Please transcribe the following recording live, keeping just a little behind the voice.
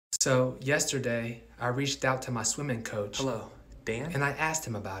So, yesterday, I reached out to my swimming coach. Hello, Dan? And I asked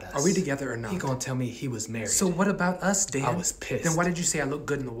him about us. Are we together or not? He gonna tell me he was married. So what about us, Dan? I was pissed. Then why did you say I look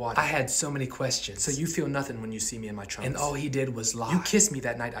good in the water? I had so many questions. So you feel nothing when you see me in my trunks? And all he did was lie. You kissed me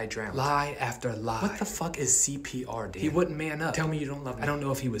that night I drowned. Lie after lie. What the fuck is CPR, Dan? He wouldn't man up. Tell me you don't love me. I don't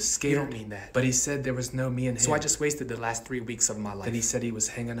know if he was scared. You don't mean that. But he said there was no me and him. So I just wasted the last 3 weeks of my life. Then he said he was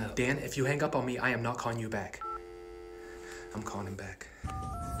hanging up. Dan, if you hang up on me, I am not calling you back. I'm calling him back.